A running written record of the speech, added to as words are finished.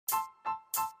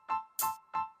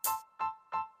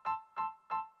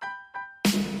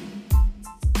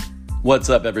What's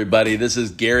up, everybody? This is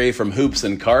Gary from Hoops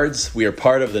and Cards. We are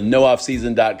part of the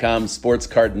NoOffSeason.com Sports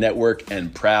Card Network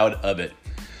and proud of it.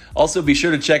 Also, be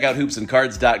sure to check out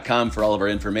hoopsandcards.com for all of our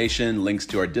information, links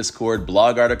to our Discord,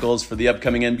 blog articles for the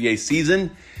upcoming NBA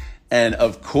season, and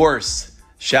of course,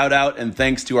 shout out and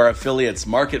thanks to our affiliates,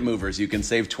 Market Movers. You can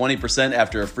save 20%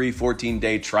 after a free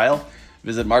 14-day trial.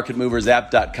 Visit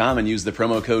marketmoversapp.com and use the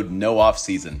promo code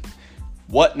NOOFFSEason.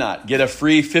 Whatnot. Get a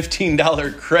free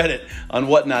 $15 credit on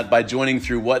Whatnot by joining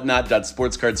through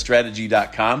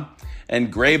whatnot.sportscardstrategy.com.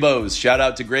 And Graybos. Shout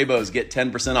out to Graybos. Get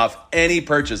 10% off any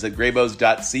purchase at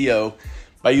graybos.co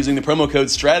by using the promo code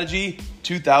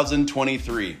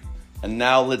STRATEGY2023. And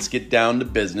now let's get down to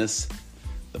business,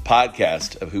 the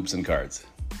podcast of Hoops and Cards.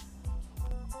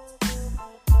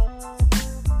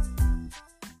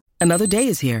 Another day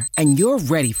is here, and you're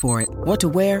ready for it. What to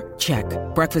wear? Check.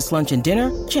 Breakfast, lunch, and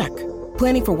dinner? Check.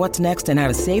 Planning for what's next and how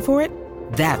to save for it?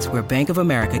 That's where Bank of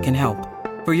America can help.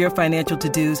 For your financial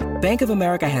to-dos, Bank of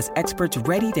America has experts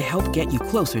ready to help get you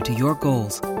closer to your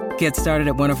goals. Get started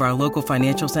at one of our local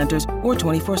financial centers or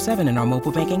 24/7 in our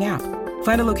mobile banking app.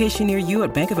 Find a location near you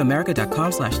at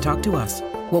bankofamerica.com/talktous.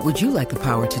 What would you like the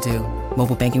power to do?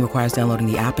 Mobile banking requires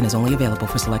downloading the app and is only available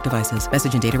for select devices.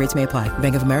 Message and data rates may apply.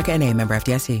 Bank of America N.A., member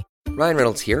FDIC. Ryan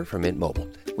Reynolds here from Mint Mobile.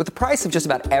 With the price of just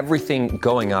about everything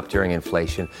going up during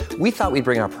inflation, we thought we'd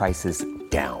bring our prices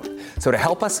down. So to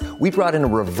help us, we brought in a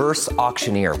reverse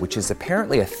auctioneer, which is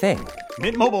apparently a thing.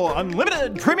 Mint Mobile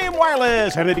Unlimited Premium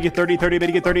Wireless. How to get 30, 30, bit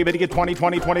to get 30, bit to get 20,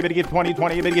 20, 20, bit to get 20,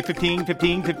 20, bit to get 15,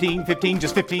 15, 15, 15,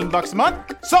 just $15 a month?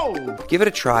 Sold! Give it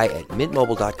a try at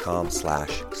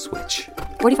mintmobile.com/switch.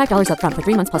 $45 up front for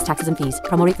 3 months plus taxes and fees.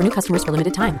 Promo rate for new customers for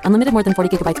limited time. Unlimited more than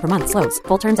 40 gigabytes per month. Slows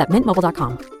full terms at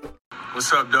mintmobile.com.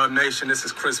 What's up, Dub Nation? This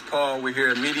is Chris Paul. We're here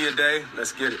at Media Day.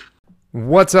 Let's get it.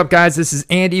 What's up, guys? This is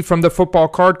Andy from the Football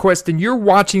Card Quest, and you're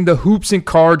watching the Hoops and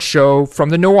Cards show from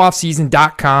the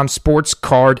NoOffSeason.com Sports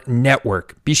Card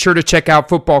Network. Be sure to check out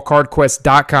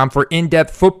FootballCardQuest.com for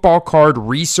in-depth football card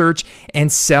research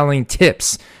and selling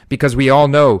tips, because we all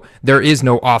know there is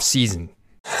no off-season.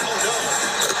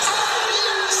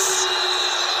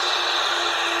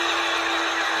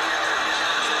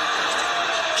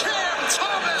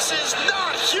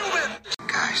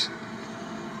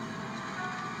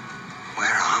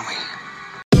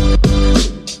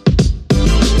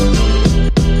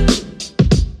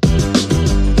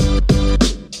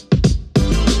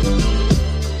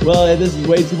 Well, this is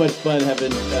way too much fun having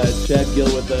Chad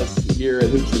Guell with us here at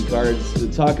Hoops and Cards to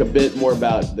talk a bit more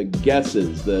about the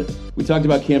guesses. We talked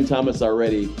about Cam Thomas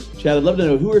already. Chad, I'd love to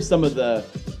know, who are some of the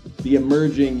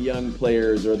emerging young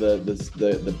players, or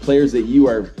the players that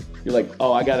you're like,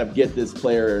 oh, I got to get this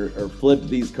player or flip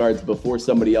these cards before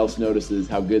somebody else notices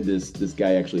how good this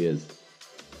guy actually is?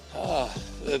 I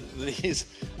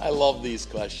love these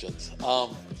questions.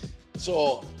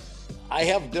 So I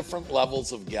have different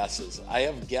levels of guesses. I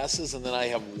have guesses, and then I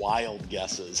have wild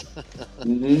guesses.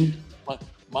 Mm-hmm.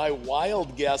 My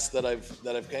wild guess that I've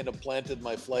kind of planted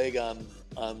my flag on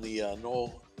the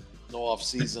no off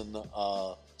season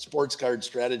sports card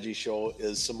strategy show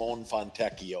is Simone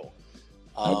Fontecchio.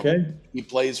 Okay. He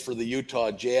plays for the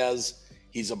Utah Jazz.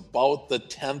 He's about the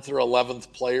 10th or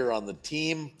 11th player on the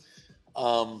team.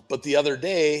 But the other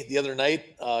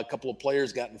night, a couple of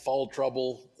players got in foul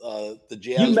trouble. The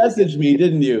Jazz. You messaged me,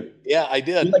 didn't you? Yeah, I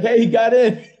did. You're like, hey, he got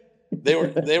in. They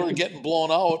were getting blown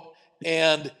out,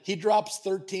 and he drops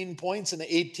 13 points in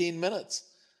 18 minutes.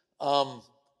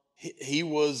 He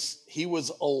was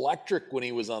electric when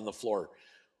he was on the floor.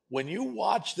 When you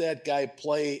watch that guy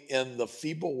play in the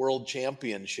FIBA World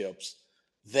Championships,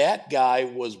 that guy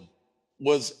was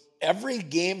every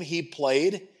game he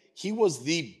played, he was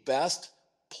the best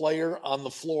player on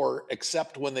the floor,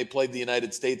 except when they played the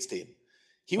United States team.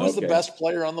 He was the best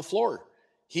player on the floor.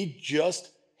 He just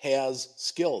has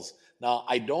skills. Now,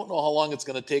 I don't know how long it's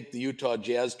going to take the Utah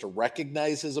Jazz to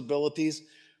recognize his abilities,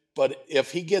 but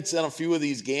if he gets in a few of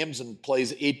these games and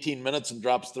plays 18 minutes and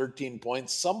drops 13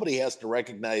 points, somebody has to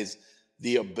recognize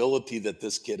the ability that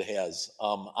this kid has.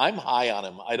 I'm high on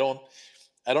him. I don't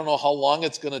know how long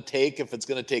it's going to take, if it's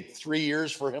going to take 3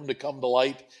 years for him to come to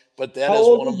light, but that is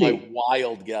one of my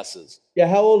wild guesses. Yeah,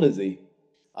 how old is he?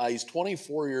 He's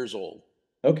 24 years old.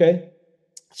 Okay.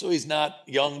 So he's not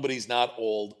young, but he's not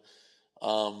old.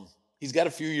 He's got a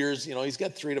few years, he's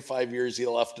got 3 to 5 years he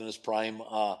left in his prime.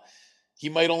 He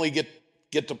might only get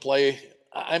to play.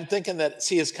 I'm thinking that,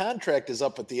 his contract is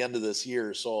up at the end of this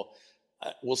year. So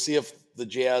we'll see if the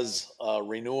Jazz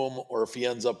renew him, or if he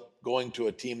ends up going to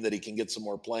a team that he can get some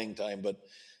more playing time. But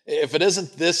if it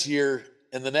isn't this year,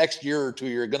 in the next year or two,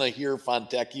 you're going to hear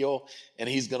Fontecchio, and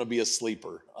he's going to be a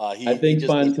sleeper. I think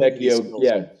Fontecchio,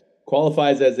 yeah.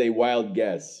 Qualifies as a wild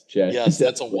guess, Chad. Yes,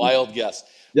 that's a wild guess.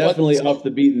 Definitely off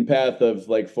the beaten path of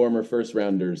like former first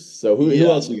rounders. So who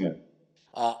else you got?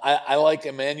 I like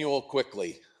Emmanuel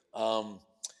Quickly.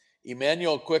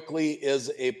 Emmanuel Quickly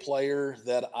is a player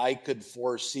that I could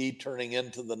foresee turning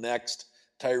into the next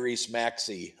Tyrese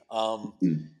Maxey.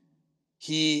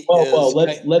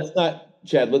 Let's not,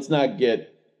 Chad. Let's not get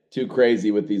too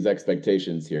crazy with these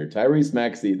expectations here. Tyrese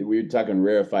Maxey, we're talking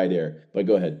rarefied air. But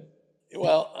go ahead.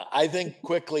 Well, I think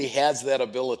Quickly has that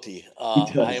ability.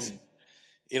 He does.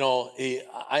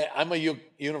 I'm a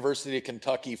University of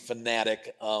Kentucky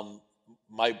fanatic.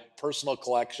 My personal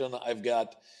collection, I've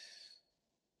got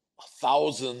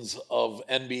thousands of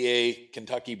NBA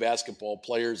Kentucky basketball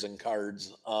players and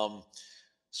cards.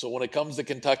 So when it comes to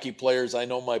Kentucky players, I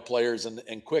know my players,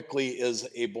 and Quickly is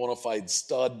a bona fide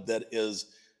stud that is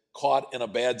caught in a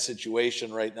bad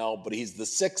situation right now, but he's the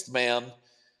sixth man,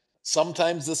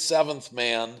 sometimes the seventh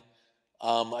man.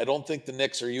 I don't think the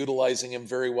Knicks are utilizing him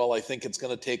very well. I think it's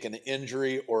going to take an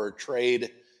injury or a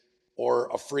trade or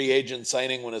a free agent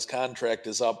signing when his contract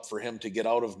is up for him to get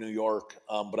out of New York.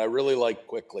 But I really like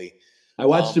Quickly. I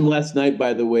watched him last night,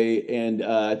 by the way, and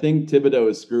I think Thibodeau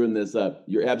is screwing this up.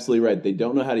 You're absolutely right. They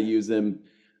don't know how to use him.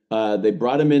 They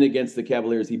brought him in against the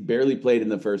Cavaliers. He barely played in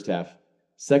the first half.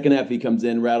 Second half, he comes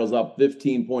in, rattles off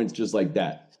 15 points just like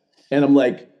that. And I'm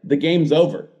like, the game's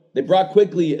over. They brought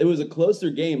Quickly. It was a closer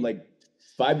game, like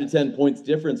 5 to 10 points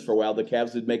difference for a while. The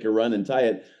Cavs would make a run and tie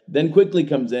it. Then Quickly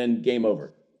comes in, game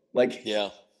over. Like,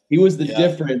 he was the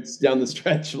difference down the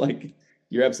stretch. Like,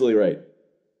 you're absolutely right.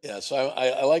 Yeah, so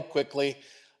I like Quickly.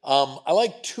 I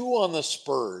like two on the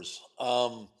Spurs.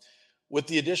 With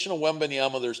the addition of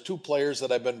Wembanyama, there's two players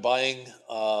that I've been buying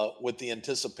with the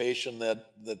anticipation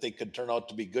that they could turn out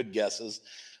to be good guesses.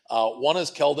 One is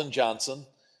Keldon Johnson.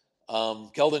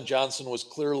 Keldon Johnson was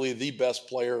clearly the best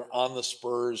player on the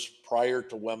Spurs prior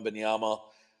to Wembanyama.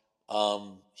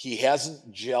 He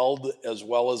hasn't gelled as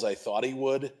well as I thought he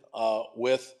would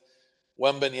with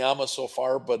Wembanyama so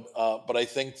far, but I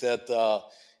think that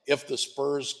if the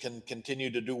Spurs can continue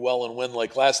to do well and win,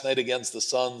 like last night against the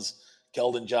Suns,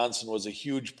 Keldon Johnson was a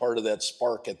huge part of that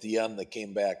spark at the end that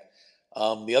came back.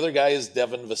 The other guy is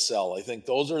Devin Vassell. I think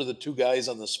those are the two guys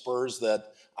on the Spurs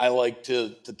that I like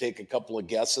to take a couple of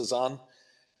guesses on.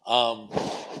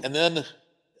 And then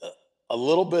a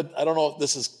little bit, I don't know if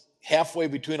this is halfway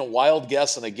between a wild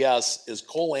guess and a guess, is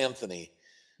Cole Anthony.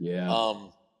 Yeah.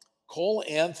 Cole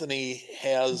Anthony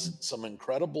has some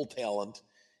incredible talent.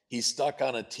 He's stuck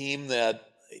on a team that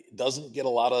doesn't get a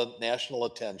lot of national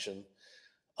attention.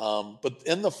 But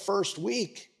in the first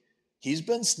week, he's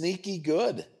been sneaky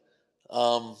good.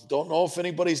 Don't know if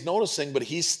anybody's noticing, but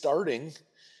he's starting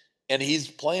and he's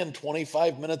playing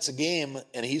 25 minutes a game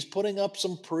and he's putting up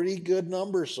some pretty good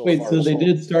numbers so far. Wait, so they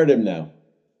did start him now?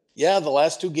 Yeah, the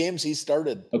last two games he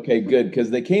started. Okay, good, because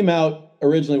they came out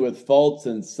originally with Fultz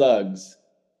and Suggs.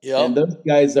 Yeah, and those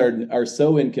guys are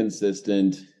so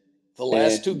inconsistent. The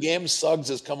last two games, Suggs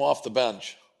has come off the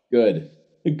bench. Good.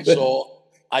 So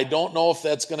I don't know if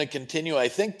that's going to continue. I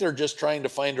think they're just trying to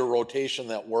find a rotation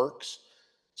that works.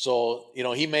 So,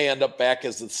 he may end up back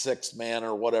as the sixth man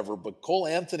or whatever. But Cole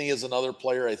Anthony is another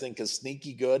player I think is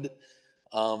sneaky good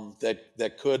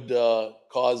that could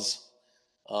cause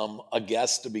a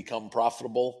guess to become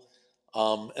profitable.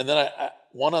 And then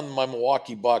one on my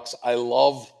Milwaukee Bucks, I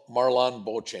love Marlon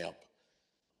Beauchamp.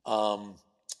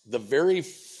 The very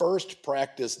first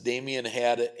practice Damian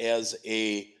had as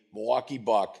a Milwaukee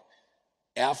Buck,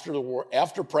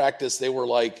 after practice, they were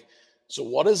like, so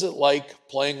what is it like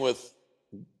playing with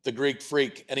the Greek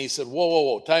Freak? And he said,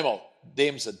 whoa, timeout.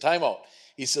 Dame said, timeout.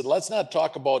 He said, let's not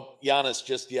talk about Giannis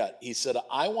just yet. He said,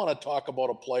 I want to talk about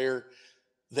a player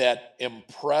that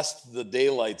impressed the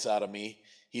daylights out of me.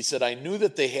 He said, I knew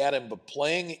that they had him, but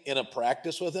playing in a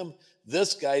practice with him,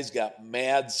 this guy's got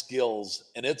mad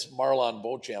skills, and it's Marlon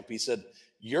Beauchamp. He said,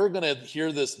 you're going to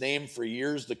hear this name for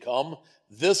years to come.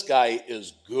 This guy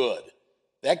is good.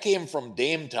 That came from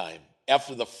Dame time.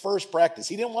 After the first practice,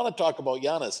 he didn't want to talk about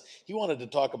Giannis. He wanted to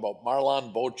talk about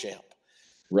Marlon Beauchamp.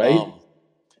 Right.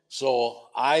 So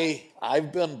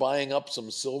I've been buying up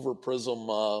some Silver Prism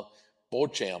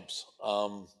Beauchamps.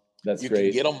 That's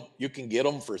great. You can get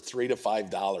them for $3 to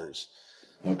 $5.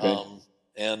 Okay.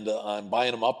 And I'm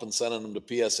buying them up and sending them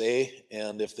to PSA.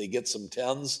 And if they get some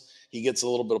 10s, he gets a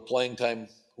little bit of playing time.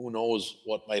 Who knows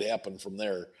what might happen from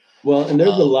there. Well, and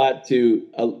there's a lot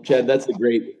to, Chad, that's a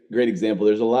great example.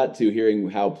 There's a lot to hearing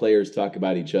how players talk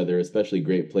about each other, especially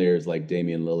great players like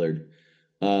Damian Lillard.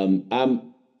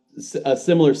 I'm a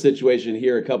similar situation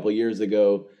here a couple years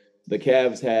ago. The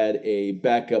Cavs had a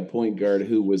backup point guard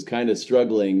who was kind of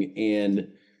struggling,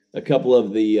 and a couple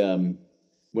of the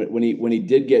when he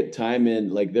did get time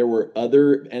in, like there were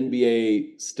other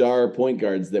NBA star point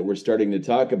guards that were starting to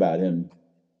talk about him.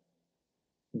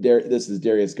 This is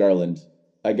Darius Garland.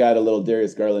 I got a little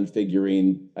Darius Garland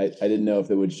figurine. I didn't know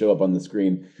if it would show up on the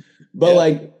screen,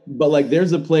 but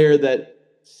there's a player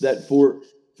that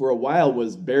for a while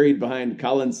was buried behind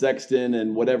Colin Sexton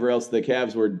and whatever else the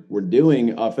Cavs were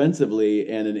doing offensively,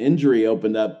 and an injury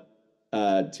opened up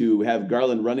to have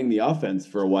Garland running the offense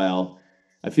for a while.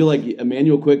 I feel like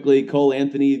Emmanuel Quickley, Cole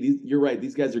Anthony, you're right.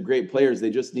 These guys are great players.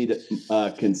 They just need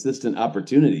a consistent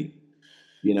opportunity,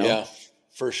 Yeah,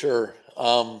 for sure.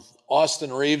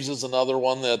 Austin Reeves is another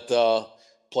one that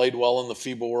played well in the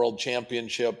FIBA World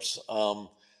Championships.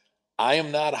 I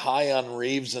am not high on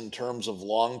Reeves in terms of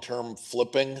long-term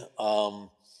flipping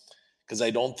because I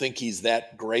don't think he's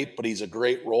that great, but he's a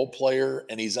great role player,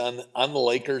 and he's on the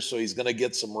Lakers, so he's going to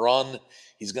get some run.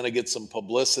 He's going to get some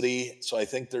publicity, so I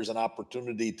think there's an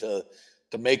opportunity to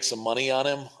make some money on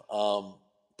him,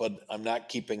 but I'm not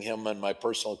keeping him in my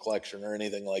personal collection or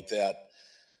anything like that.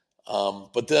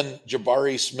 But then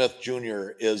Jabari Smith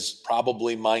Jr. is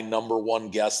probably my number one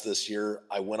guess this year.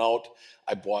 I went out,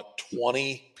 I bought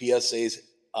 20 PSAs.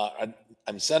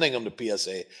 I'm sending them to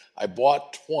PSA. I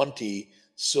bought 20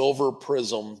 Silver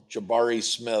Prism Jabari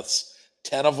Smiths.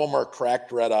 10 of them are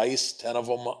cracked red ice. 10 of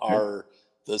them are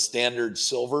the standard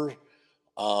silver.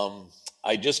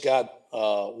 I just got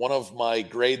one of my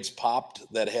grades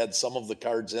popped that had some of the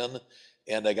cards in,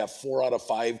 and I got 4 out of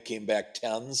 5 came back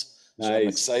 10s. So nice. I'm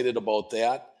excited about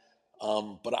that.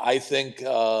 But I think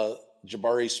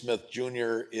Jabari Smith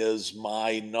Jr. is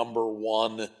my number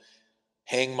one.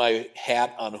 Hang my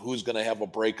hat on who's going to have a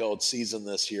breakout season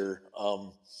this year.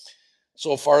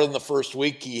 So far in the first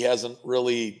week, he hasn't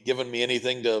really given me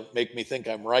anything to make me think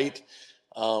I'm right.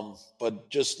 But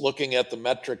just looking at the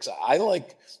metrics, I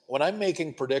like when I'm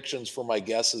making predictions for my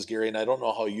guesses, Gary, and I don't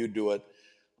know how you do it.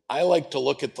 I like to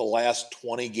look at the last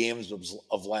 20 games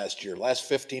of last year, last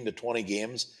 15 to 20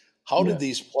 games. How did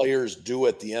these players do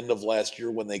at the end of last year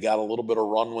when they got a little bit of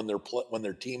run when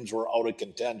their teams were out of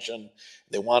contention?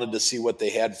 They wanted to see what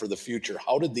they had for the future.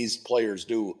 How did these players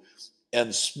do?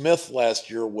 And Smith last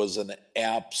year was an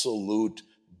absolute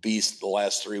beast the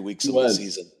last 3 weeks of the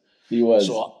season. He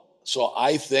was. So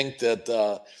I think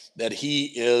that he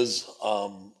is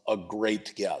a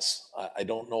great guess. I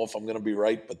don't know if I'm going to be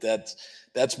right, but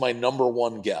that's my number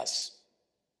one guess.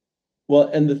 Well,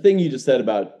 and the thing you just said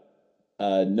about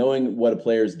knowing what a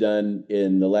player's done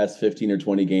in the last 15 or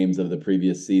 20 games of the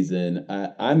previous season,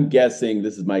 I'm guessing,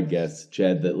 this is my guess,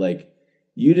 Chad, that like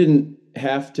you didn't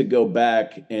have to go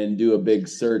back and do a big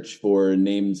search for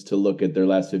names to look at their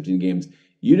last 15 games.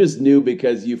 You just knew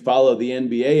because you follow the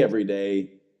NBA every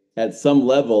day at some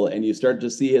level, and you start to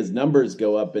see his numbers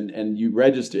go up, and it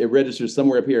registers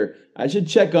somewhere up here. I should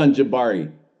check on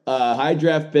Jabari, a high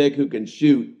draft pick who can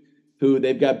shoot, who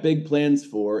they've got big plans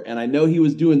for, and I know he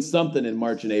was doing something in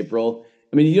March and April.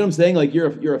 I mean, you know what I'm saying? Like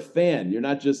you're a fan. You're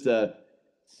not just a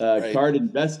card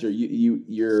investor.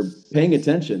 You're paying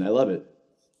attention. I love it.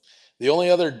 The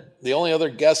only other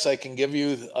guess I can give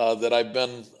you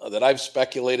that I've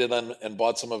speculated on and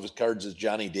bought some of his cards is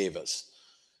Johnny Davis.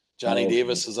 Johnny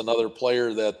Davis is another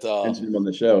player that mentioned him on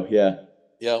the show. Yeah.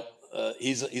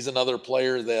 He's another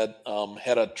player that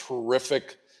had a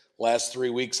terrific last 3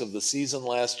 weeks of the season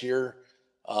last year.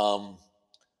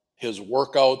 His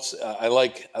workouts, I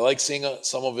like seeing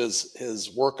some of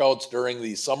his workouts during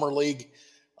the summer league.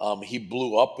 He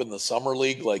blew up in the summer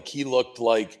league. Like he looked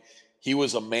like he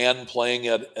was a man playing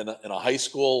in a high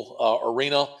school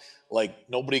arena. Like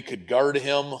nobody could guard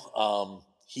him.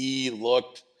 He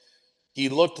looked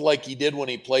like he did when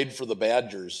he played for the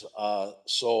Badgers.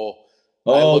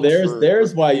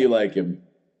 There's why you like him.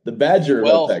 The Badger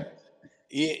effect.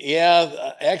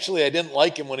 Yeah, actually, I didn't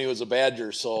like him when he was a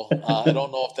Badger, so I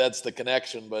don't know if that's the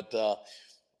connection. But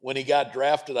when he got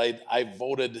drafted, I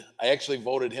actually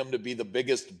voted him to be the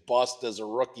biggest bust as a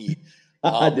rookie,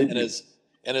 and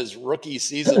his rookie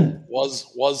season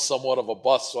was somewhat of a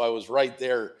bust. So I was right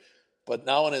there. But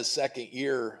now in his second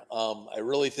year, I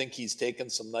really think he's taken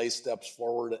some nice steps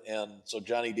forward, and so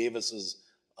Johnny Davis is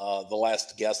the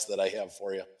last guess that I have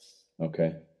for you.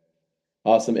 Okay.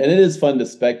 Awesome. And it is fun to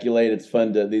speculate. It's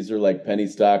fun these are like penny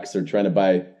stocks or trying to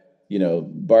buy,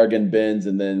 bargain bins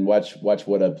and then watch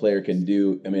what a player can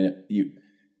do. I mean,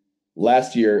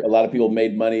 last year, a lot of people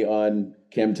made money on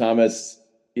Cam Thomas,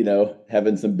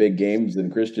 having some big games,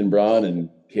 and Christian Braun and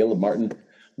Caleb Martin.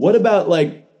 What about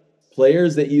like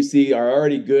players that you see are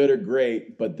already good or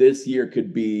great, but this year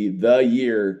could be the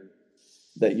year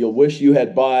that you'll wish you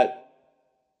had bought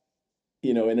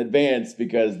in advance,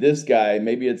 because this guy,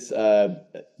 maybe it's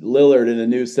Lillard in a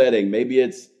new setting, maybe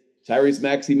it's Tyrese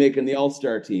Maxey making the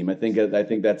All-Star team. I think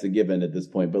that's a given at this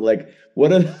point. But like,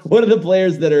 what are what are the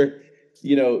players that are,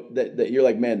 that you're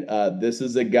like, man, this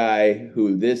is a guy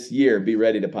who this year be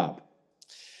ready to pop?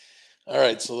 All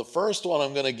right, so the first one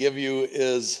I'm going to give you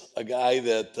is a guy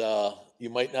that you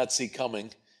might not see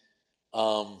coming.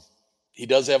 He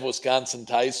does have Wisconsin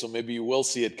ties, so maybe you will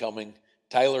see it coming.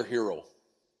 Tyler Hero.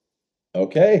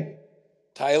 Okay.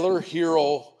 Tyler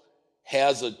Hero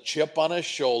has a chip on his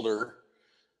shoulder,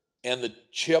 and the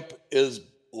chip is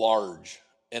large.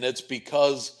 And it's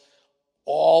because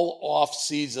all off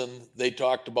season they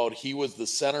talked about he was the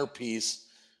centerpiece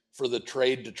for the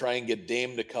trade to try and get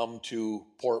Dame to come to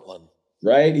Portland.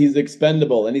 Right? He's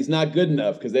expendable, and he's not good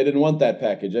enough because they didn't want that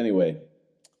package anyway.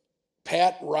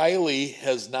 Pat Riley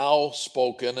has now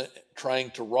spoken, trying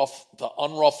to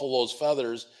unruffle those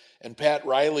feathers, and Pat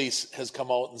Riley has come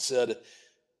out and said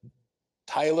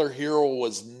Tyler Hero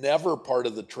was never part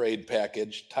of the trade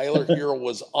package. Tyler Hero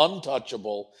was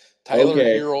untouchable. Tyler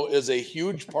Hero is a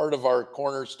huge part of our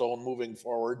cornerstone moving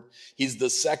forward. He's the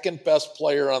second best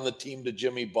player on the team to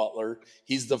Jimmy Butler.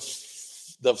 He's the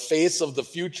face of the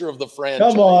future of the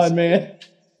franchise. Come on, man.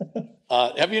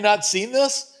 Have you not seen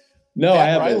this? No, I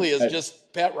haven't.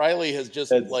 Pat Riley has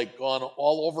just like gone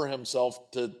all over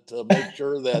himself to make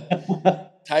sure that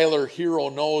Tyler Hero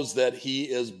knows that he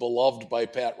is beloved by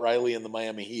Pat Riley and the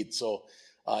Miami Heat. So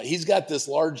he's got this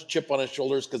large chip on his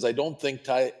shoulders because I don't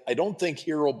think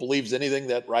Hero believes anything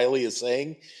that Riley is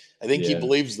saying. I think he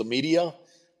believes the media.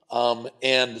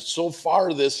 And so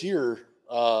far this year,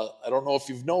 I don't know if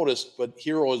you've noticed, but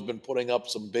Hero has been putting up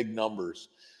some big numbers.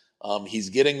 He's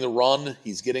getting the run.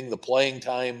 He's getting the playing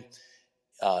time.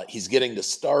 He's getting to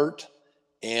start.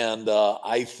 And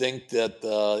I think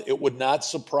that it would not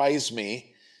surprise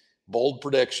me, bold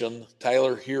prediction,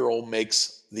 Tyler Hero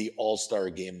makes the All-Star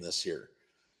game this year.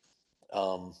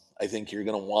 I think you're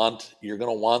going to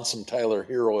want some Tyler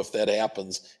Hero. If that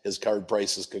happens, his card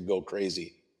prices could go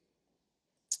crazy.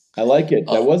 I like it.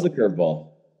 That was a curveball.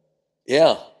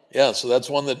 Yeah. So that's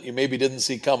one that you maybe didn't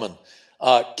see coming.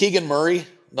 Keegan Murray,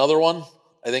 another one.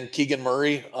 I think Keegan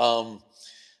Murray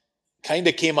kind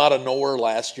of came out of nowhere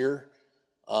last year.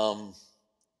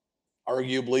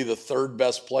 Arguably the third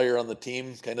best player on the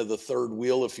team, kind of the third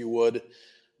wheel, if you would.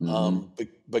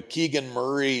 But Keegan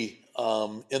Murray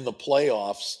in the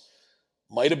playoffs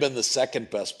might have been the second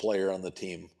best player on the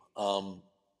team.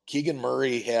 Keegan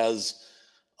Murray has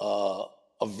a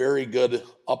very good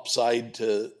upside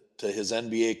to his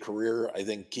NBA career. I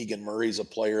think Keegan Murray's a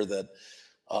player that,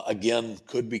 again,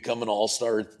 could become an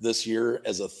all-star this year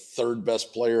as a third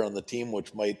best player on the team,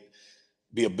 which might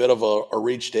be a bit of a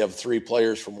reach to have three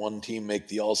players from one team make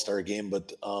the all-star game,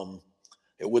 but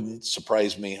it wouldn't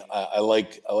surprise me. I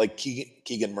like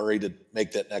Keegan Murray to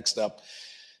make that next step.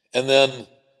 And then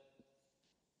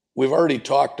we've already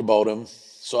talked about him,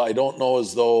 so I don't know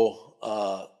as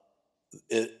though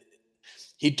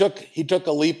he took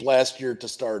a leap last year to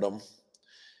stardom.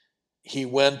 He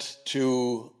went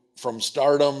from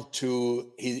stardom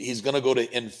to he's going to go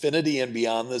to infinity and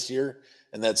beyond this year,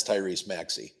 and that's Tyrese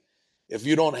Maxey. If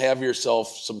you don't have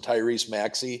yourself some Tyrese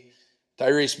Maxey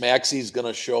is going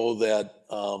to show that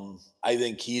I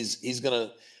think he's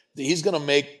going to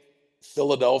make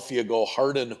Philadelphia go,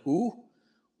 Harden who?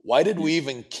 Why did we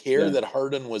even care that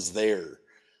Harden was there?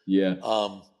 Yeah.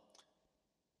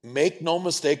 Make no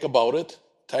mistake about it,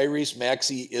 Tyrese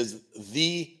Maxey is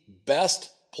the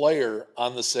best player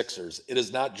on the Sixers. It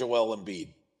is not Joel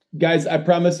Embiid. Guys, I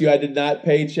promise you, I did not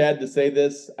pay Chad to say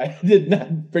this. I did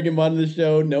not bring him on the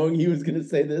show knowing he was going to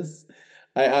say this.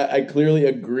 I clearly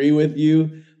agree with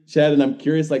you, Chad, and I'm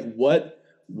curious, like,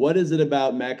 what is it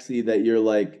about Maxey that you're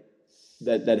like,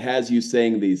 that has you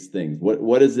saying these things?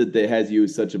 What is it that has you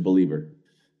such a believer?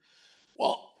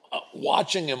 Well,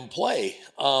 watching him play,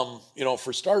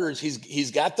 for starters,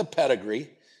 he's got the pedigree.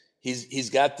 He's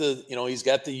got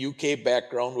the UK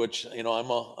background, which I'm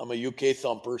a UK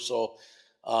thumper, so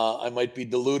I might be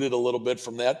diluted a little bit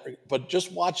from that. But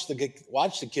just watch the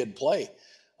kid play.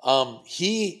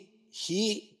 He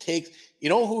takes,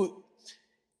 who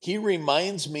he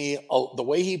reminds me the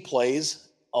way he plays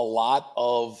a lot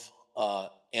of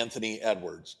Anthony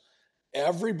Edwards.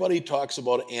 Everybody talks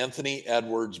about Anthony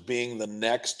Edwards being the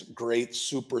next great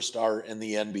superstar in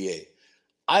the NBA.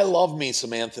 I love me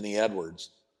some Anthony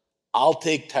Edwards. I'll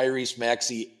take Tyrese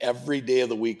Maxey every day of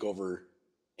the week over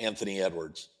Anthony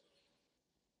Edwards.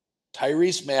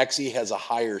 Tyrese Maxey has a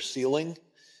higher ceiling.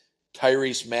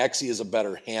 Tyrese Maxey is a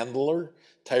better handler.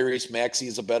 Tyrese Maxey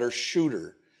is a better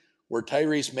shooter. Where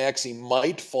Tyrese Maxey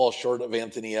might fall short of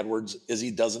Anthony Edwards is he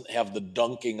doesn't have the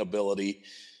dunking ability.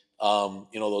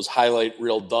 Those highlight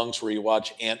reel dunks where you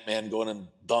watch Ant-Man going and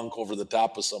dunk over the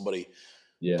top of somebody.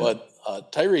 Yeah. But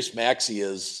Tyrese Maxey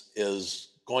is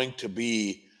going to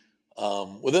be,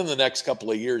 within the next couple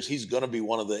of years, he's going to be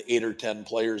one of the 8 or 10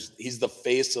 players. He's the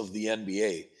face of the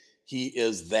NBA. He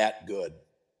is that good.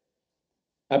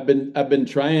 I've been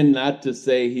trying not to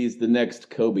say he's the next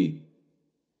Kobe.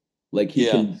 Like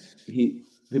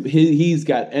he's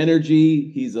got energy.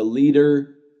 He's a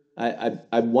leader.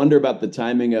 I wonder about the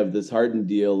timing of this Harden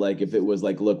deal. Like if it was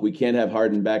like, look, we can't have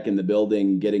Harden back in the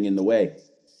building getting in the way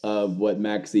of what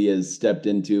Maxey has stepped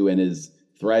into and is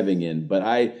thriving in.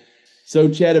 So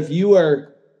Chad, if you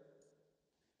are,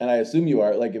 and I assume you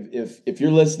are, like if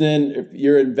you're listening, if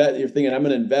you're thinking I'm going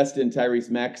to invest in Tyrese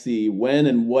Maxey, when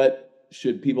and what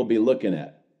should people be looking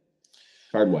at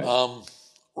card-wise?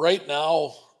 Right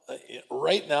now,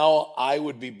 I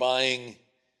would be buying,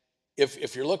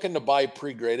 if you're looking to buy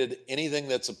pre-graded, anything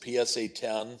that's a PSA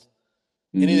 10,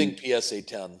 anything PSA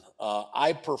 10.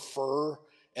 I prefer,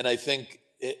 and I think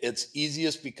it's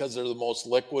easiest because they're the most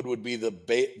liquid, would be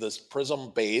this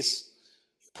Prism base,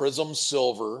 Prism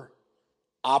silver,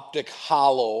 optic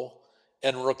hollow,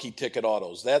 and rookie ticket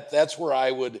autos. That's where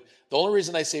I would. The only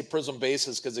reason I say Prism base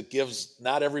is because it gives,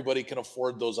 not everybody can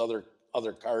afford those other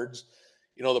cards.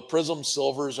 The Prism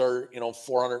silvers are,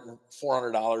 $400,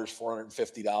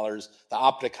 $450. The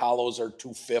optic hollows are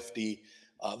 $250.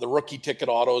 The rookie ticket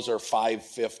autos are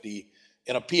 $550.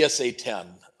 In a PSA 10,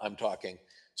 I'm talking.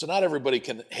 So not everybody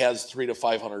has $300 to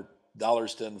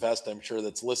 $500 to invest. I'm sure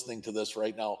that's listening to this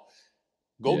right now.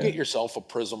 Go get yourself a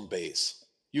Prism base.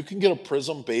 You can get a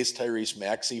Prism base Tyrese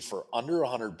Maxey for under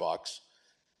 $100.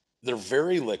 They're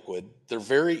very liquid. They're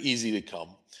very easy to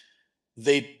come.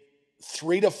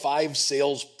 3 to 5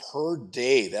 sales per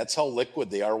day. That's how liquid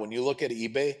they are. When you look at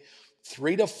eBay,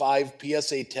 3 to 5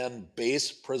 PSA 10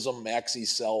 base Prism Maxey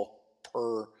sell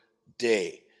per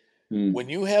day. When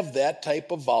you have that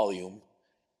type of volume,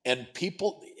 and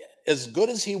people, as good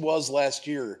as he was last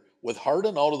year with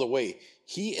Harden out of the way,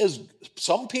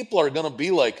 some people are going to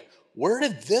be like, where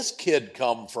did this kid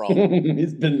come from?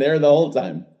 He's been there the whole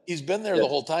time. He's been there the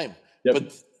whole time. Yep.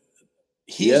 But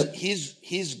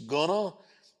he's gonna,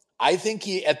 I think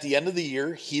at the end of the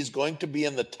year, he's going to be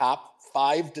in the top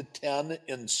 5 to 10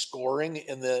 in scoring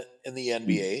in the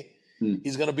NBA.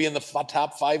 He's going to be in the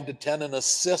top 5 to 10 in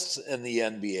assists in the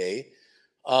NBA.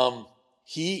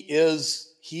 He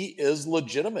is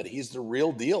legitimate. He's the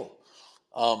real deal.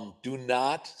 Do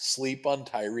not sleep on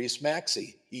Tyrese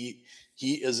Maxey. He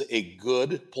is a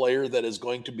good player that is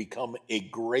going to become a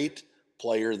great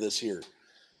player this year.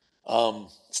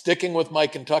 Sticking with my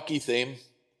Kentucky theme,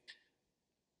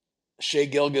 Shai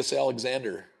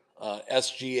Gilgeous-Alexander,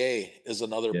 SGA is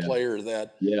another player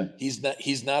that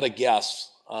he's not a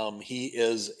guess. He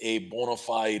is a bona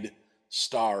fide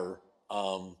star,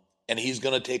 and he's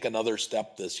going to take another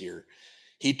step this year.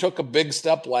 He took a big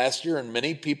step last year, and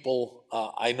many people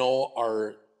I know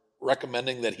are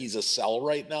recommending that he's a sell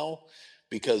right now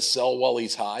because sell while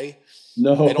he's high.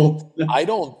 No, I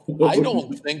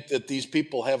don't think that these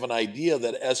people have an idea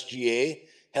that SGA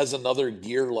has another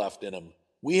gear left in him.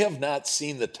 We have not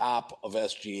seen the top of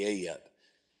SGA yet.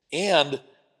 And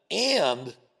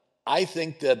I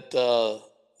think that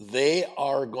they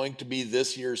are going to be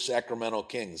this year's Sacramento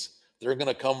Kings. They're going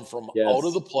to come from out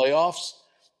of the playoffs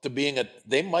to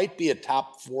they might be a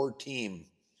top 4 team.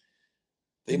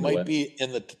 They might be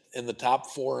in the top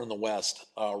 4 in the West,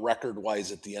 record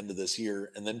wise at the end of this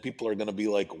year. And then people are going to be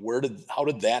like, how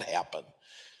did that happen?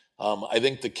 I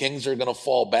think the Kings are going to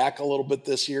fall back a little bit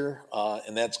this year,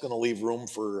 and that's going to leave room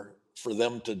for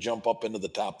them to jump up into the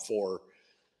top 4.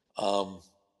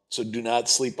 So do not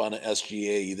sleep on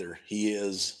SGA either. He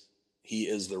is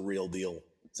the real deal.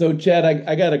 So Chad,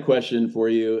 I got a question for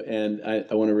you, and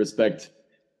I want to respect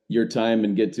your time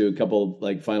and get to a couple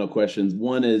final questions.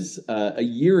 One is a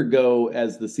year ago,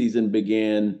 as the season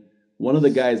began, one of the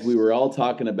guys we were all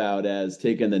talking about as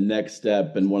taking the next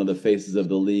step and one of the faces of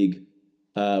the league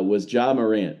was Ja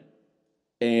Morant.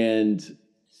 And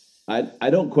I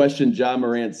don't question Ja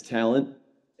Morant's talent.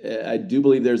 I do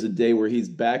believe there's a day where he's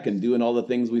back and doing all the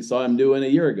things we saw him doing a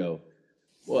year ago.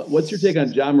 What's your take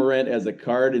on Ja Morant as a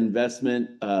card investment?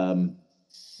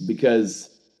 Because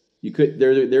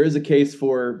there is a case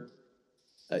for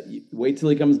wait till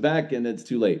he comes back and it's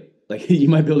too late. Like you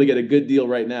might be able to get a good deal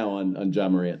right now on Ja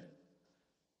Morant.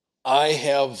 I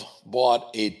have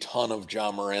bought a ton of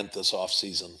Ja Morant this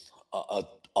offseason,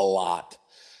 a lot.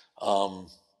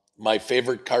 My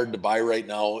favorite card to buy right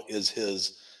now is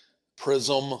his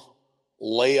Prism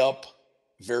layup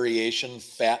variation,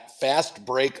 fast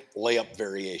break layup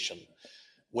variation.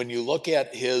 When you look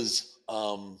at his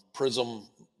Prism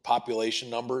population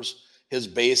numbers, his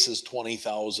base is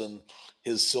 20,000,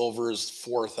 his silver is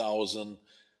 4,000.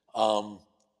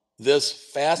 This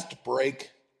fast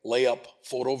break layup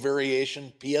photo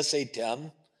variation, PSA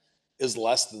 10, is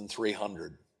less than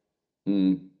 300.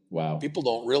 Wow. People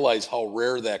don't realize how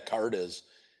rare that card is.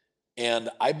 And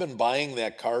I've been buying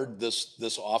that card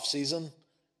this off season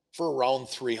for around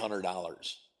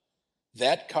 $300.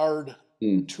 That card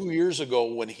 2 years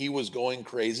ago when he was going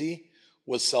crazy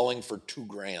was selling for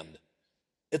 $2,000.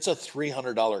 It's a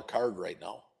 $300 card right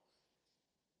now.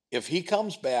 If he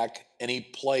comes back and he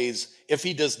plays, if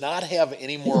he does not have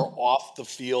any more off the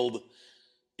field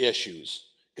issues,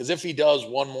 because if he does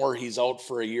one more, he's out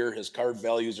for a year, his card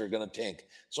values are going to tank.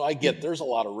 So I get there's a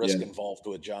lot of risk involved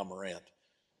with John Morant.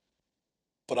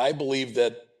 But I believe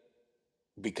that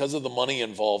because of the money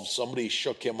involved, somebody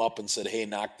shook him up and said, hey,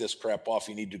 knock this crap off.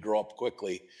 You need to grow up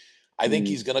quickly. I think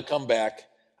he's going to come back.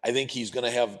 I think he's going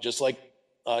to have, just like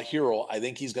Hero, I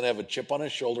think he's going to have a chip on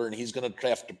his shoulder, and he's going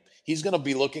to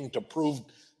be looking to prove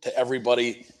to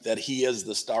everybody that he is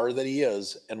the star that he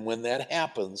is. And when that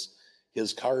happens,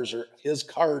 his cards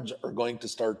are going to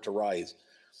start to rise.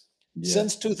 Yeah.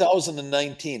 Since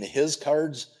 2019, his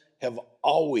cards have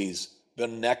always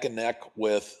been neck and neck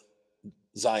with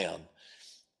Zion,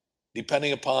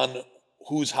 depending upon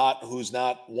who's hot and who's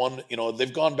not. One,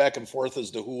 they've gone back and forth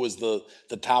as to who was the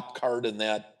top card in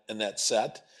that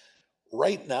set.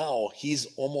 Right now, he's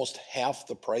almost half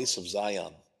the price of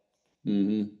Zion.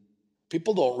 Mm-hmm.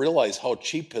 People don't realize how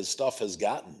cheap his stuff has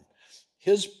gotten.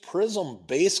 His Prism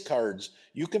base cards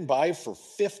you can buy for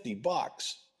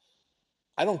 $50.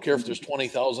 I don't care if there's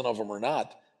 20,000 of them or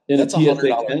not. That's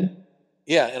 $100. 10?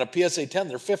 Yeah, in a PSA 10,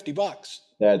 they're $50.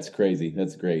 That's crazy.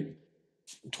 That's great.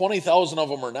 20,000 of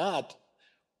them or not,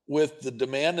 with the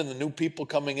demand and the new people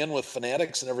coming in with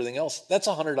Fanatics and everything else, that's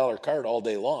a $100 card all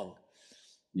day long.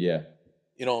 Yeah.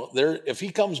 If he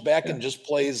comes back and just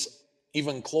plays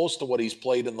even close to what he's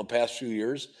played in the past few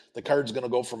years, the card's going to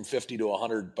go from 50 to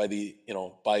 100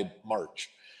 by March.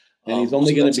 And he's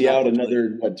only going to be out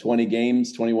another 20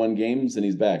 games, 21 games, and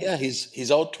he's back. Yeah,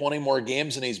 he's out 20 more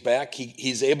games and he's back.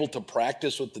 He's able to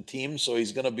practice with the team, so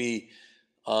he's going to be,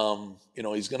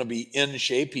 he's going to be in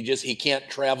shape. He can't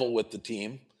travel with the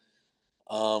team.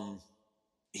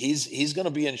 He's going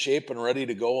to be in shape and ready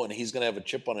to go, and he's going to have a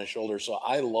chip on his shoulder. So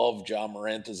I love John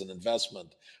Morant as an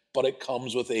investment, but it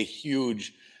comes with a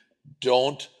huge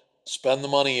don't spend the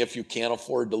money if you can't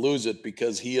afford to lose it,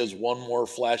 because he is one more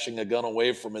flashing a gun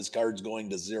away from his cards going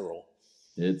to zero.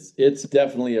 It's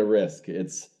definitely a risk.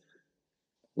 It's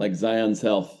like Zion's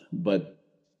health, but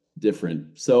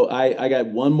different. So I got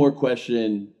one more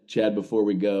question, Chad, before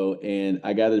we go, and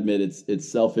I got to admit it's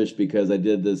selfish because I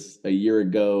did this a year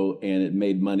ago and it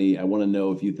made money. I want to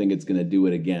know if you think it's going to do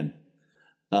it again.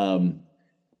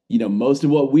 Most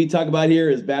of what we talk about here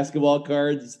is basketball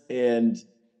cards, and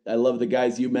I love the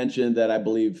guys you mentioned that I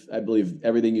believe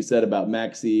everything you said about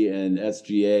Maxey and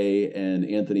SGA and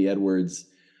Anthony Edwards.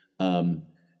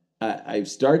 I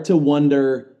start to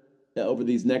wonder over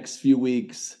these next few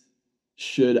weeks,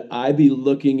 should I be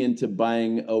looking into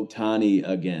buying Ohtani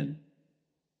again?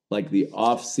 Like the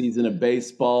off season of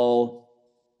baseball.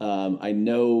 I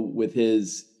know with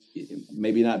his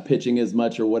maybe not pitching as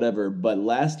much or whatever, but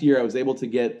last year I was able to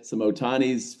get some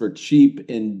Ohtanis for cheap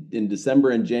in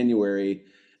December and January,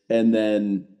 and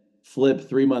then flip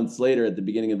 3 months later at the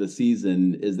beginning of the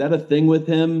season. Is that a thing with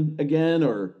him again,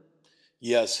 or?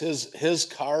 Yes, his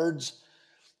cards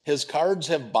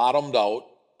have bottomed out.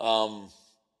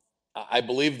 I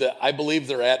believe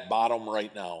they're at bottom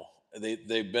right now.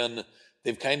 They've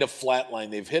kind of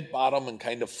flatlined. They've hit bottom and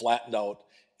kind of flattened out.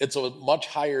 It's a much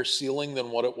higher ceiling than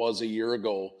what it was a year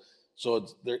ago. So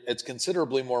it's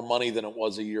considerably more money than it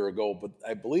was a year ago, but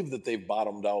I believe that they've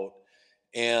bottomed out.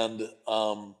 And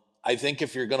I think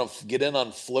if you're going to get in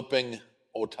on flipping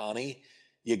Ohtani,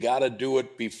 you got to do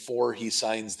it before he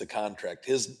signs the contract.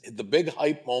 The big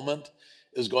hype moment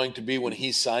is going to be when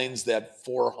he signs that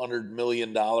 $400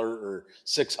 million or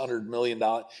 $600 million.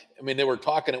 I mean, they were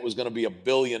talking it was going to be $1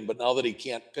 billion, but now that he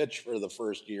can't pitch for the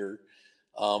first year,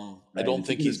 I don't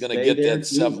think he's going to get that. Is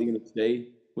he going to stay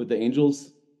with the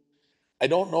Angels? I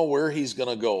don't know where he's going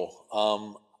to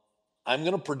go. I'm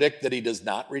going to predict that he does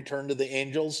not return to the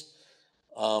Angels.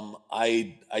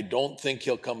 I don't think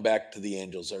he'll come back to the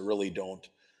Angels. I really don't.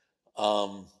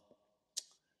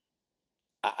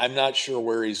 I'm not sure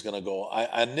where he's going to go.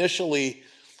 Initially,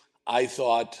 I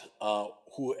thought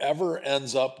whoever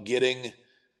ends up getting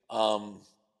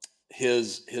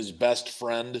his best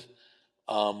friend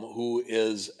who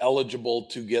is eligible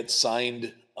to get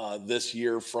signed this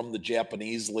year from the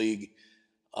Japanese league.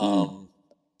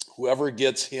 Whoever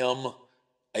gets him,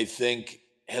 I think,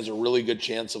 has a really good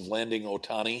chance of landing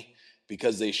Ohtani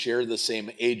because they share the same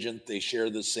agent, they share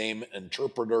the same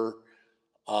interpreter.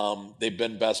 They've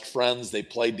been best friends. They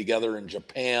played together in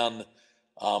Japan.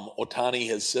 Ohtani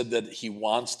has said that he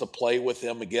wants to play with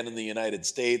him again in the United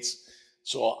States.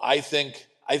 So I think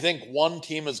one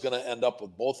team is going to end up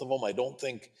with both of them. I don't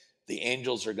think the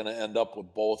Angels are going to end up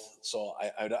with both. So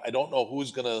I don't know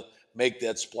who's going to make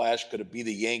that splash. Could it be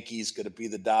the Yankees? Could it be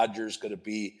the Dodgers? Could it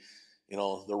be,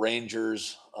 the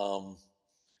Rangers? I'm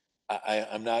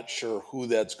not sure who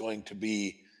that's going to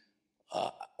be,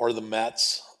 or the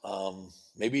Mets.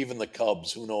 Maybe even the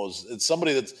Cubs. Who knows? It's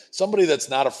somebody that's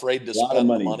not afraid to spend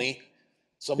the money.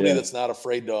 Somebody that's not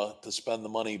afraid to spend the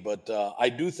money. But I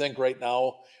do think right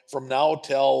now, from now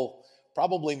till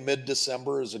probably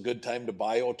mid-December is a good time to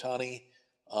buy Ohtani,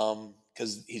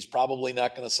 because he's probably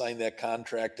not going to sign that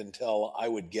contract until, I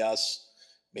would guess,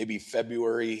 maybe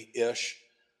February-ish.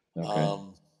 Okay.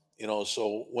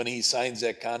 So when he signs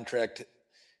that contract,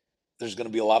 there's going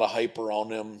to be a lot of hype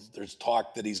around him. There's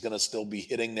talk that he's going to still be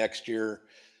hitting next year.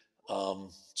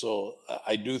 So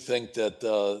I do think that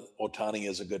Ohtani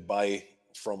is a good buy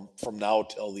from now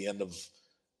till the end of,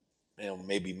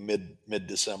 maybe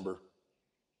mid-December.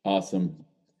 Awesome.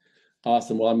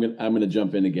 Well, I'm gonna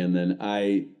jump in again then.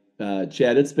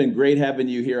 Chad, it's been great having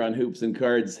you here on Hoops and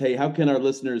Cards. Hey, how can our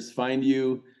listeners find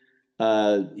you?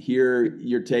 Hear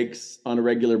your takes on a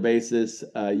regular basis?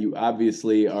 You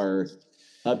obviously are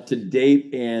up to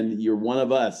date, and you're one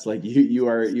of us. Like you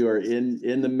are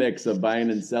in the mix of buying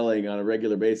and selling on a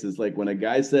regular basis. Like when a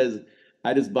guy says,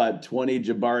 I just bought 20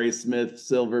 Jabari Smith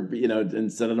silver,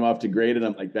 and sending them off to grade, and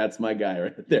I'm like, that's my guy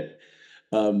right there.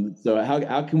 So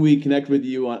how can we connect with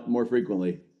you more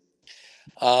frequently?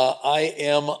 I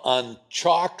am on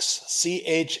Chalks,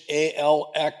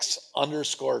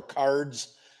 CHALX_cards,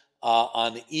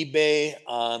 on eBay.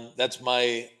 That's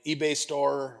my eBay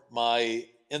store, my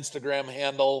Instagram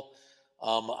handle.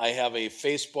 I have a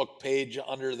Facebook page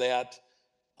under that.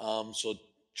 So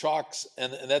Chalks,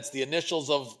 and that's the initials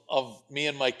of me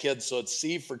and my kids. So it's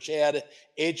C for Chad,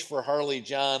 H for Harley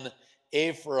John,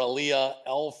 A for Aaliyah,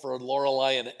 L for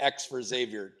Lorelei, and X for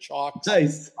Xavier. Chalks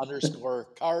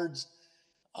 _cards.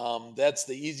 That's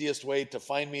the easiest way to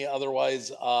find me.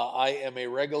 Otherwise, I am a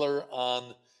regular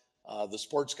on the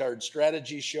Sports Card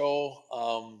Strategy Show,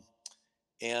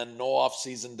 and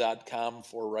nooffseason.com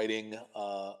for writing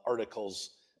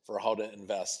articles for how to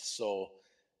invest. So,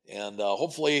 and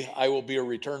hopefully I will be a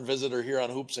return visitor here on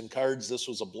Hoops and Cards. This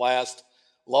was a blast.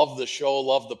 Love the show.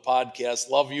 Love the podcast.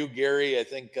 Love you, Gary. I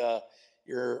think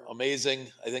you're amazing.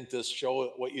 I think this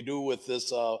show, what you do with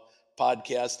this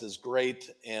podcast is great,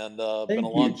 and been a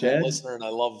long time listener, and I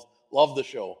love the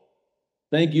show.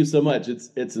 Thank you so much.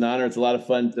 It's an honor. It's a lot of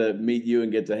fun to meet you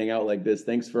and get to hang out like this.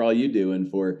 Thanks for all you do and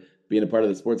for being a part of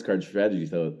the Sports Card Strategy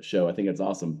Show. I think it's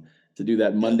awesome to do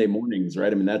that Monday mornings,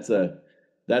 right? I mean, that's a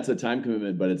time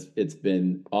commitment, but it's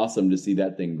been awesome to see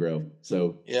that thing grow.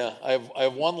 So yeah, I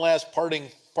have one last parting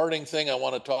thing I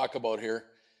want to talk about here.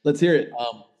 Let's hear it.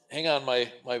 Hang on, my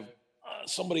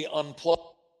somebody unplugged.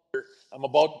 I'm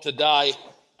about to die.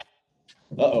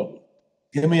 Uh-oh.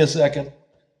 Give me a second.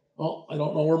 Oh, I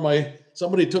don't know where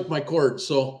somebody took my cord.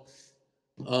 So,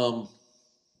 am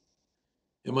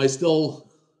I still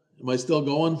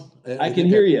going? I can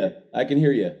hear you. I can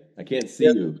hear you. I can't see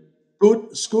you.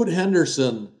 Scoot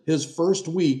Henderson, his first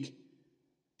week,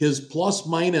 his plus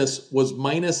minus was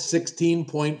minus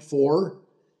 16.4.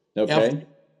 Okay. After the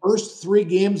first 3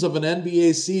 games of an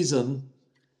NBA season,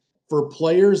 for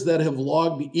players that have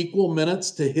logged equal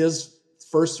minutes to his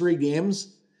first 3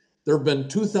 games, there have been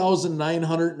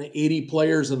 2,980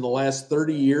 players in the last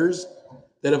 30 years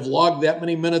that have logged that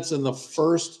many minutes in the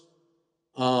first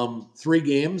 3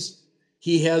 games.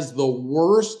 He has the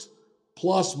worst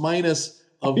plus minus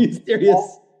of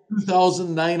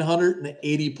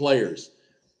 2,980 players.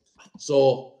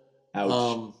 So,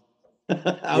 ouch.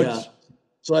 Ouch. Yeah.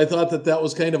 So I thought that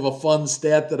was kind of a fun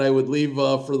stat that I would leave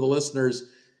for the listeners.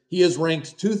 He is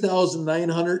ranked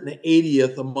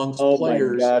 2,980th amongst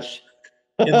players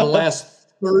in the last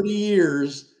 30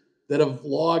 years that have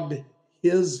logged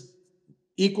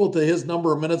equal to his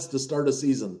number of minutes to start a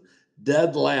season.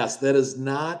 Dead last. That is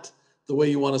not the way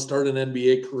you want to start an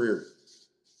NBA career.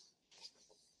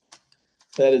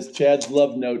 That is Chad's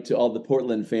love note to all the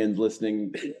Portland fans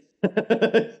listening.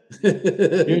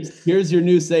 here's your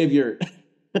new savior.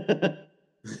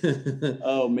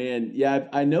 Oh man. Yeah,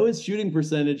 I know his shooting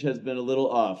percentage has been a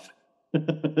little off,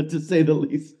 to say the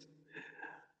least.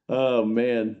 Oh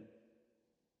man.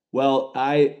 Well,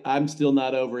 I'm still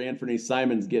not over Anthony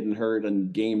Simons getting hurt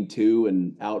in game 2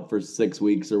 and out for 6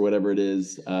 weeks or whatever it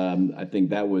is. I think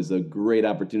that was a great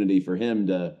opportunity for him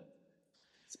to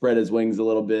spread his wings a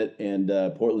little bit, and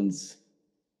Portland's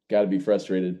got to be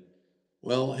frustrated.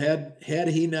 Well, had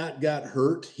he not got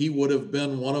hurt, he would have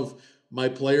been one of my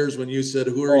players when you said,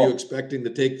 who are you expecting to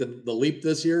take the leap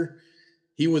this year?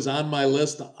 He was on my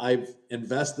list. I've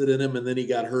invested in him, and then he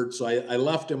got hurt. So I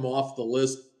left him off the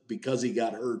list because he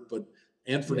got hurt. But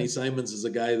Anthony Simons is a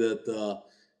guy that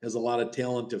has a lot of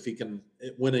talent if he can,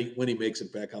 when he makes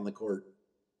it back on the court.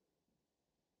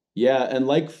 Yeah, and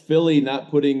like Philly not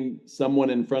putting someone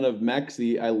in front of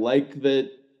Maxey, I like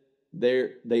that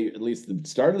they at least the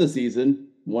start of the season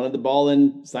wanted the ball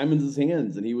in Simons'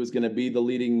 hands, and he was going to be the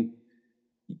leading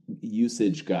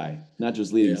usage guy, not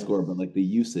just leading scorer, but like the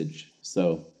usage.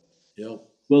 So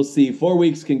we'll see. 4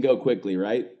 weeks can go quickly,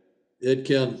 right? It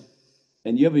can.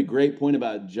 And you have a great point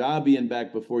about Ja being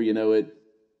back before you know it.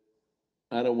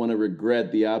 I don't want to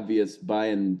regret the obvious buy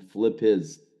and flip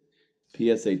his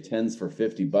PSA 10s for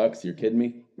 $50. You're kidding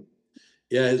me?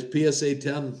 Yeah, his PSA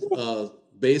 10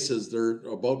 bases, they're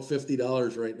about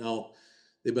 $50 right now.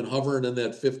 They've been hovering in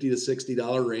that $50 to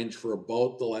 $60 range for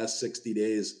about the last 60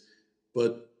 days.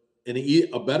 But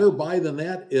a better buy than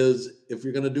that is if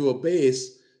you're going to do a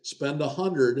base, spend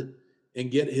 $100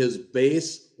 and get his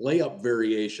base layup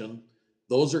variation.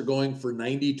 Those are going for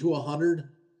 $90 to $100.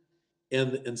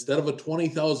 And instead of a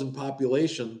 20,000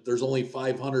 population, there's only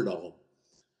 500 of them.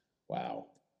 Wow.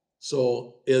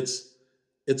 So it's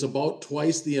about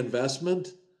twice the investment.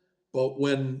 But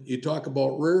when you talk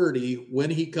about rarity, when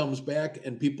he comes back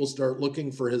and people start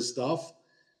looking for his stuff,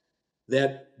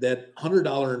 that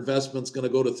 $100 investment is going to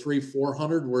go to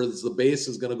 $300-400, whereas the base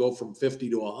is going to go from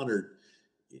 $50 to $100.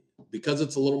 Because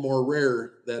it's a little more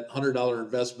rare, that $100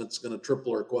 investment is going to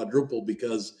triple or quadruple,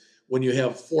 because when you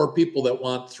have 4 people that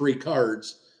want 3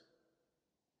 cards,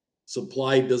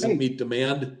 supply doesn't meet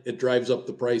demand, it drives up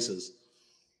the prices.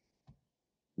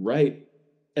 Right.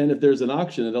 And if there's an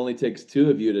auction, it only takes 2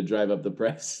 of you to drive up the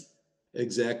price.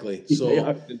 Exactly.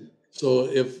 So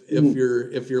if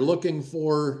you're looking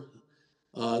for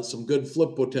some good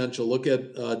flip potential, look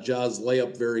at Ja's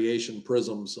layup variation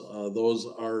prisms. Those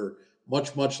are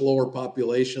much lower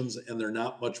populations, and they're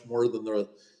not much more than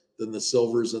the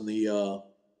silvers and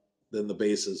than the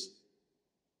bases.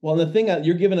 Well, the thing,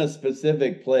 you're giving us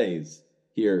specific plays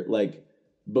here. Like,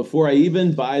 before I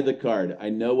even buy the card, I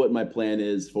know what my plan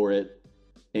is for it.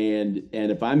 And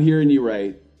if I'm hearing you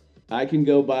right, I can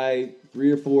go buy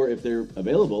 3 or 4, if they're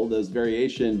available, those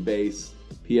variation base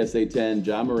PSA 10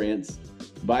 Ja Morants,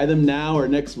 buy them now or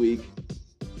next week,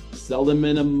 sell them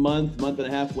in a month and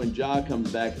a half when Ja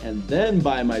comes back, and then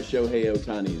buy my Shohei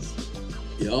Ohtanis.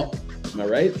 Yep. Am I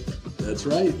right? That's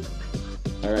right.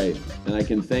 All right. And I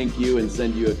can thank you and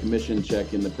send you a commission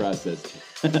check in the process.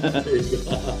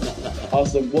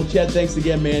 Awesome. Well, Chad, thanks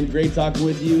again, man. Great talking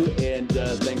with you. And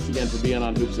thanks again for being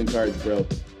on Hoops and Cards, bro.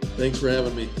 Thanks for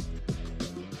having me.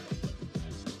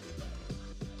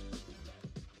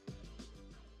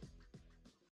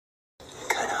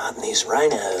 Kind of hot in these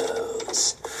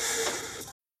rhinos.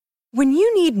 When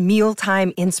you need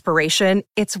mealtime inspiration,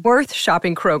 it's worth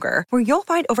shopping Kroger, where you'll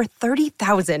find over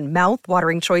 30,000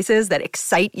 mouth-watering choices that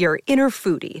excite your inner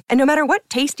foodie. And no matter what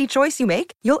tasty choice you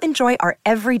make, you'll enjoy our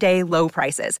everyday low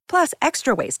prices, plus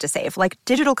extra ways to save, like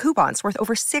digital coupons worth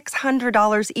over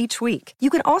 $600 each week. You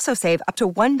can also save up to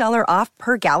 $1 off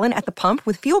per gallon at the pump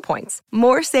with fuel points.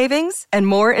 More savings and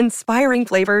more inspiring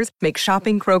flavors make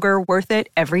shopping Kroger worth it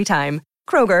every time.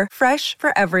 Kroger, fresh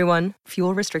for everyone.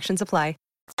 Fuel restrictions apply.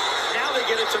 Now they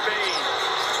get it to Bain. A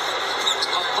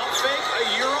pump fake, a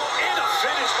euro, and a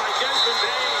finish by Desmond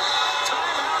Bain.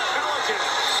 Timeout,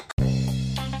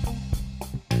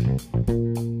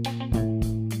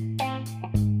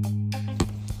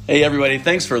 Pelicans. Hey, everybody.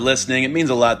 Thanks for listening. It means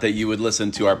a lot that you would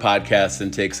listen to our podcast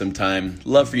and take some time.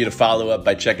 Love for you to follow up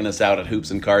by checking us out at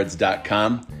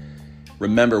hoopsandcards.com.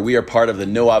 Remember, we are part of the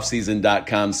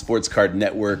nooffseason.com sports card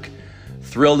network.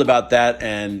 Thrilled about that,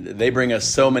 and they bring us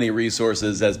so many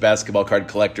resources as basketball card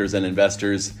collectors and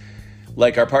investors,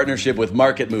 like our partnership with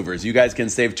Market Movers. You guys can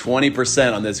save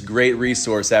 20% on this great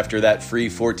resource after that free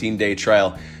 14-day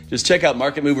trial. Just check out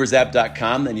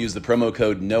marketmoversapp.com and use the promo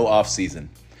code NOOFFSEASON.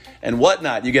 And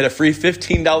Whatnot, you get a free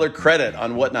 $15 credit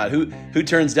on Whatnot. Who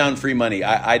turns down free money?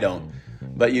 I don't.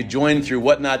 But you join through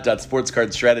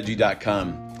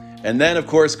whatnot.sportscardstrategy.com. And then, of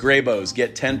course, Graybos.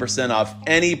 Get 10% off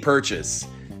any purchase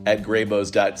at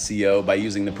graybos.co by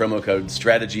using the promo code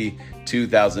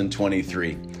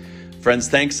STRATEGY2023. Friends,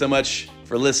 thanks so much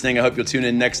for listening. I hope you'll tune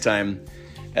in next time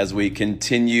as we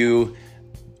continue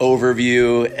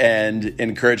overview and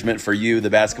encouragement for you,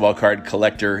 the basketball card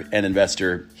collector and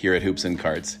investor here at Hoops and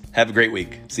Cards. Have a great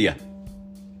week. See ya.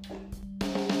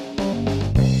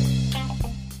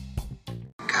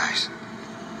 Guys,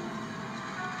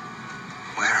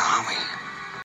 where are we?